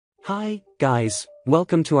Hi, guys,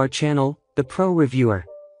 welcome to our channel, The Pro Reviewer.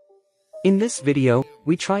 In this video,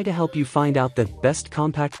 we try to help you find out the best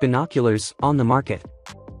compact binoculars on the market.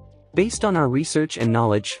 Based on our research and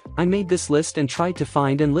knowledge, I made this list and tried to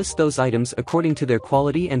find and list those items according to their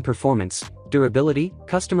quality and performance, durability,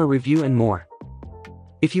 customer review and more.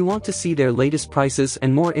 If you want to see their latest prices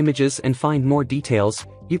and more images and find more details,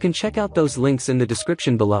 you can check out those links in the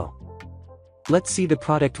description below. Let's see the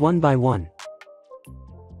product one by one.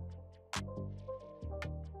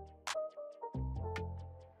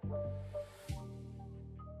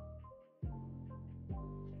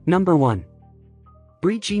 Number 1.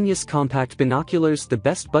 Genius Compact Binoculars. The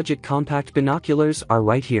best budget compact binoculars are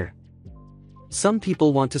right here. Some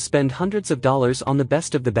people want to spend hundreds of dollars on the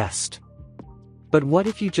best of the best. But what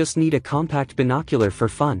if you just need a compact binocular for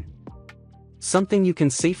fun? Something you can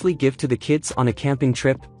safely give to the kids on a camping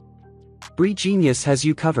trip? Genius has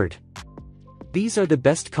you covered. These are the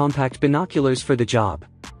best compact binoculars for the job.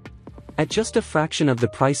 At just a fraction of the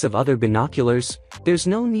price of other binoculars, there's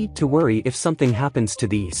no need to worry if something happens to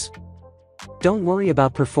these. Don't worry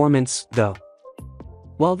about performance, though.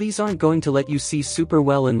 While these aren't going to let you see super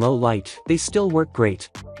well in low light, they still work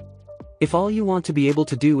great. If all you want to be able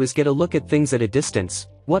to do is get a look at things at a distance,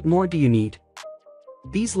 what more do you need?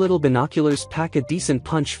 These little binoculars pack a decent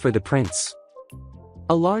punch for the prints.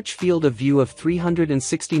 A large field of view of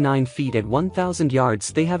 369 feet at 1,000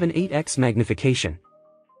 yards. They have an 8x magnification.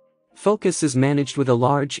 Focus is managed with a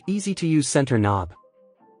large, easy-to-use center knob.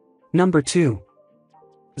 Number 2.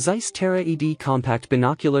 Zeiss Terra ED Compact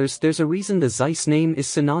Binoculars. There's a reason the Zeiss name is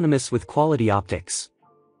synonymous with quality optics.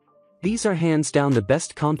 These are hands down the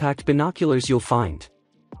best compact binoculars you'll find.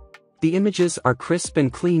 The images are crisp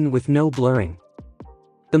and clean with no blurring.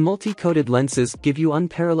 The multi-coated lenses give you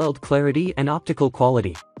unparalleled clarity and optical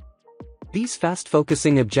quality. These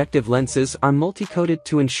fast-focusing objective lenses are multi-coated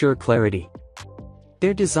to ensure clarity.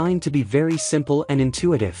 They're designed to be very simple and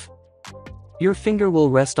intuitive. Your finger will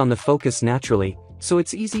rest on the focus naturally, so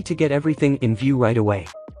it's easy to get everything in view right away.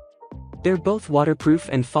 They're both waterproof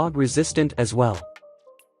and fog-resistant as well.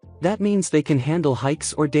 That means they can handle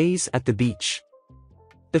hikes or days at the beach.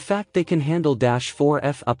 The fact they can handle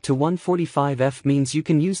 -4F up to 145F means you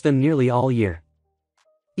can use them nearly all year.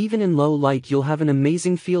 Even in low light you'll have an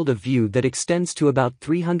amazing field of view that extends to about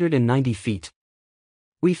 390 feet.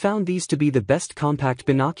 We found these to be the best compact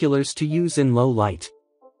binoculars to use in low light.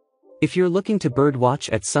 If you're looking to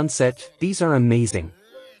birdwatch at sunset, these are amazing.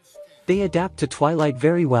 They adapt to twilight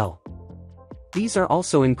very well. These are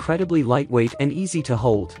also incredibly lightweight and easy to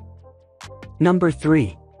hold. Number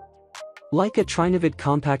 3. Leica Trinovid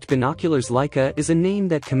Compact Binoculars. Leica is a name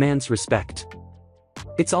that commands respect.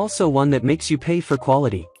 It's also one that makes you pay for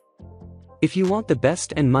quality. If you want the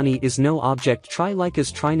best and money is no object, try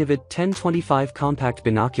Leica's Trinovid 1025 Compact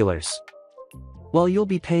Binoculars. While you'll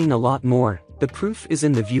be paying a lot more, the proof is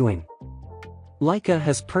in the viewing. Leica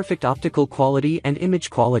has perfect optical quality and image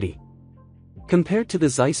quality. Compared to the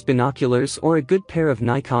Zeiss binoculars or a good pair of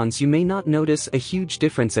Nikons, you may not notice a huge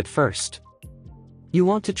difference at first. You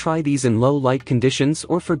want to try these in low light conditions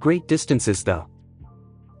or for great distances though.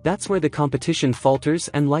 That's where the competition falters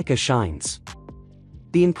and Leica shines.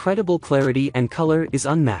 The incredible clarity and color is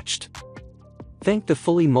unmatched. Thank the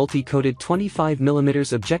fully multi-coated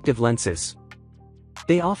 25mm objective lenses.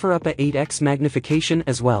 They offer up a 8x magnification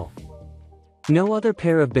as well. No other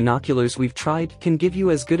pair of binoculars we've tried can give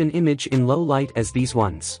you as good an image in low light as these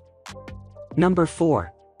ones. Number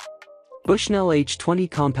 4. Bushnell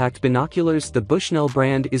H20 Compact Binoculars. The Bushnell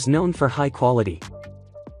brand is known for high quality.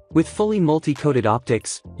 With fully multi-coated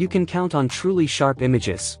optics, you can count on truly sharp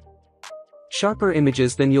images. Sharper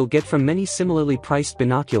images than you'll get from many similarly priced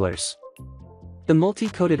binoculars. The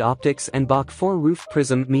multi-coated optics and Bach 4 roof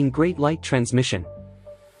prism mean great light transmission.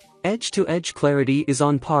 Edge-to-edge clarity is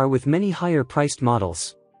on par with many higher-priced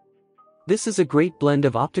models. This is a great blend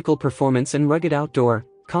of optical performance and rugged outdoor,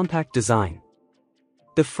 compact design.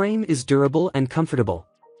 The frame is durable and comfortable.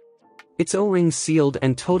 It's O-ring sealed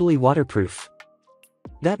and totally waterproof.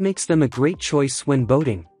 That makes them a great choice when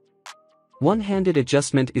boating. One-handed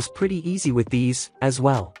adjustment is pretty easy with these, as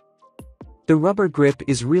well. The rubber grip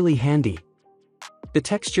is really handy. The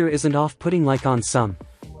texture isn't off-putting like on some,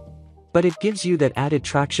 but it gives you that added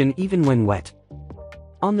traction even when wet.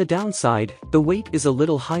 On the downside, the weight is a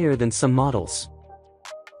little higher than some models.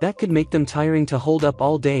 That could make them tiring to hold up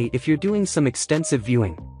all day if you're doing some extensive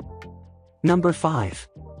viewing. Number 5.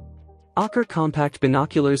 Occer Compact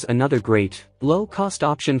Binoculars. Another great, low-cost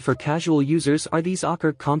option for casual users are these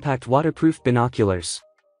Occer Compact Waterproof Binoculars.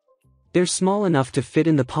 They're small enough to fit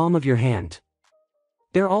in the palm of your hand.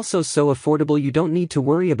 They're also so affordable you don't need to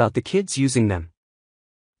worry about the kids using them.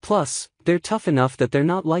 Plus, they're tough enough that they're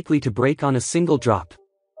not likely to break on a single drop.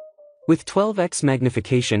 With 12x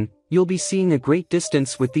magnification, you'll be seeing a great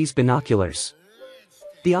distance with these binoculars.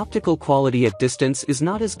 The optical quality at distance is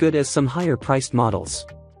not as good as some higher-priced models.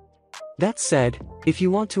 That said, if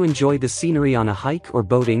you want to enjoy the scenery on a hike or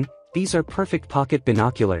boating, these are perfect pocket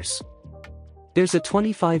binoculars. There's a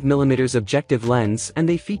 25mm objective lens and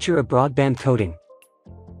they feature a broadband coating.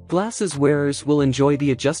 Glasses wearers will enjoy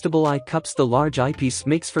the adjustable eye cups. The large eyepiece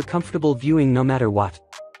makes for comfortable viewing no matter what.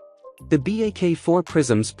 The BAK4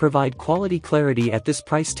 prisms provide quality clarity at this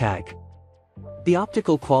price tag. The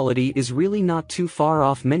optical quality is really not too far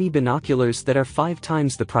off many binoculars that are 5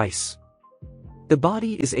 times the price. The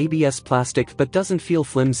body is ABS plastic but doesn't feel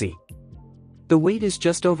flimsy. The weight is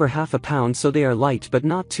just over half a pound, so they are light but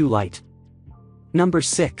not too light. Number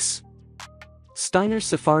 6. Steiner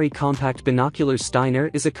Safari Compact Binoculars. Steiner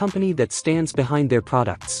is a company that stands behind their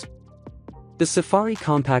products. The Safari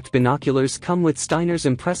Compact Binoculars come with Steiner's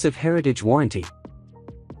impressive heritage warranty.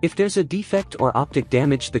 If there's a defect or optic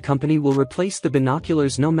damage, the company will replace the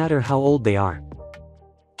binoculars no matter how old they are.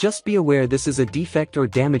 Just be aware this is a defect or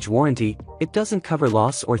damage warranty, it doesn't cover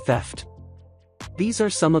loss or theft. These are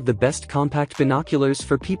some of the best compact binoculars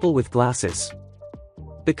for people with glasses.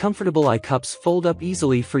 The comfortable eye cups fold up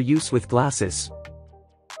easily for use with glasses.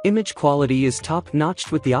 Image quality is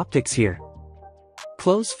top-notch with the optics here.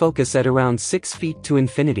 Close focus at around 6 feet to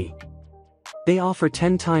infinity. They offer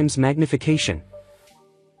 10 times magnification.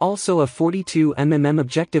 Also a 42mm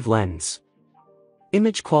objective lens.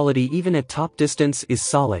 Image quality even at top distance is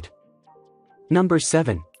solid. Number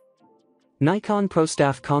 7. Nikon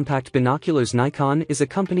PROSTAFF Compact Binoculars. Nikon is a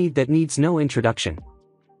company that needs no introduction.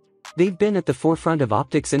 They've been at the forefront of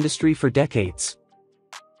optics industry for decades.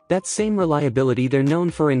 That same reliability they're known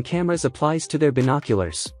for in cameras applies to their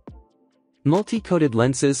binoculars. Multi-coated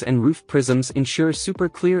lenses and roof prisms ensure super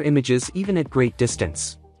clear images even at great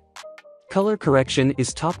distance. Color correction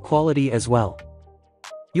is top quality as well.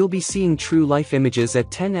 You'll be seeing true life images at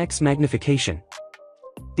 10x magnification.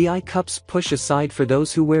 The eye cups push aside for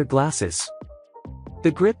those who wear glasses.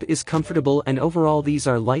 The grip is comfortable and overall these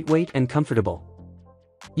are lightweight and comfortable.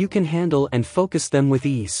 You can handle and focus them with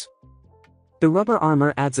ease. The rubber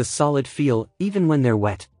armor adds a solid feel even when they're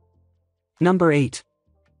wet. Number 8.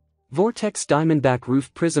 Vortex Diamondback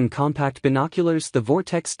Roof Prism Compact Binoculars. The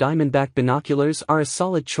Vortex Diamondback binoculars are a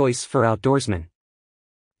solid choice for outdoorsmen.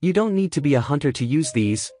 You don't need to be a hunter to use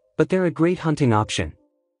these, but they're a great hunting option.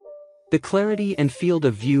 The clarity and field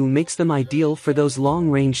of view makes them ideal for those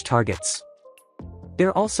long-range targets.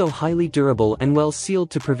 They're also highly durable and well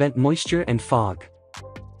sealed to prevent moisture and fog.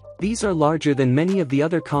 These are larger than many of the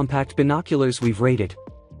other compact binoculars we've rated.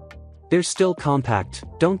 They're still compact,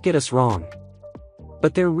 don't get us wrong.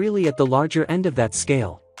 But they're really at the larger end of that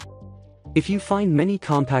scale. If you find many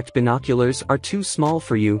compact binoculars are too small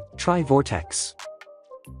for you, try Vortex.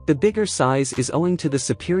 The bigger size is owing to the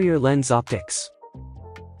superior lens optics.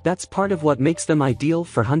 That's part of what makes them ideal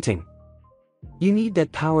for hunting. You need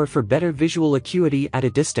that power for better visual acuity at a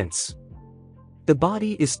distance. The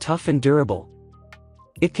body is tough and durable.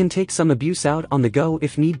 It can take some abuse out on the go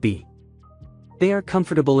if need be. They are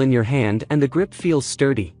comfortable in your hand and the grip feels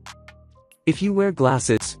sturdy. If you wear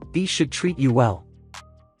glasses, these should treat you well.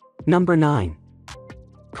 Number 9.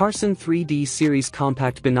 Carson 3D Series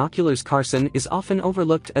Compact Binoculars. Carson is often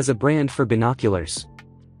overlooked as a brand for binoculars.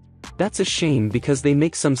 That's a shame because they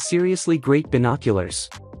make some seriously great binoculars.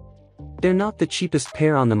 They're not the cheapest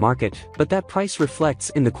pair on the market, but that price reflects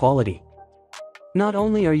in the quality. Not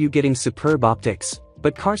only are you getting superb optics,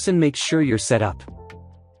 but Carson makes sure you're set up.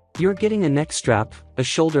 You're getting a neck strap, a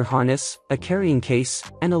shoulder harness, a carrying case,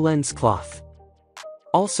 and a lens cloth.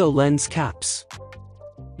 Also lens caps.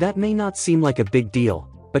 That may not seem like a big deal,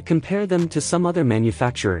 but compare them to some other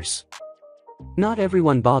manufacturers. Not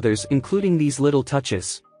everyone bothers including these little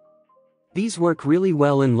touches. These work really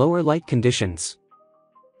well in lower light conditions.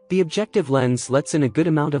 The objective lens lets in a good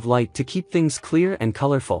amount of light to keep things clear and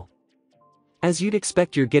colorful. As you'd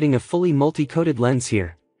expect, you're getting a fully multi-coated lens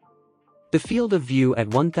here. The field of view at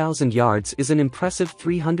 1,000 yards is an impressive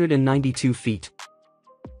 392 feet.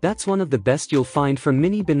 That's one of the best you'll find for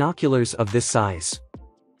mini binoculars of this size.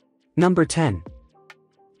 Number 10.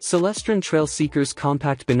 Celestron TrailSeekers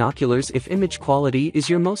Compact Binoculars. If image quality is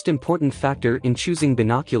your most important factor in choosing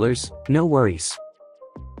binoculars, no worries.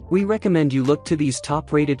 We recommend you look to these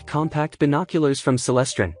top-rated compact binoculars from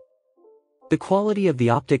Celestron. The quality of the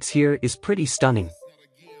optics here is pretty stunning.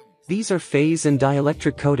 These are phase and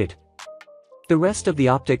dielectric coated. The rest of the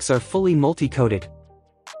optics are fully multi-coated.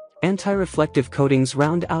 Anti-reflective coatings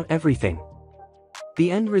round out everything. The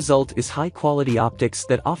end result is high-quality optics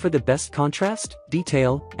that offer the best contrast,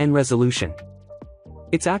 detail, and resolution.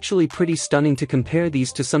 It's actually pretty stunning to compare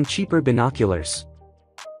these to some cheaper binoculars.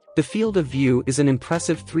 The field of view is an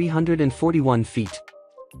impressive 341 feet.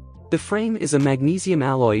 The frame is a magnesium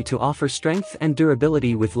alloy to offer strength and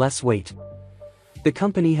durability with less weight. The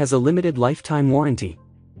company has a limited lifetime warranty.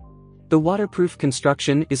 The waterproof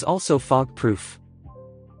construction is also fog-proof.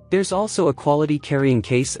 There's also a quality carrying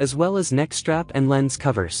case as well as neck strap and lens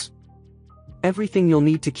covers. Everything you'll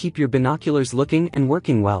need to keep your binoculars looking and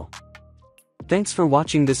working well. Thanks for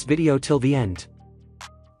watching this video till the end.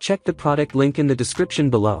 Check the product link in the description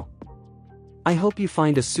below. I hope you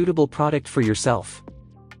find a suitable product for yourself.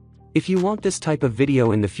 If you want this type of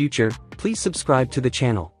video in the future, please subscribe to the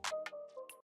channel.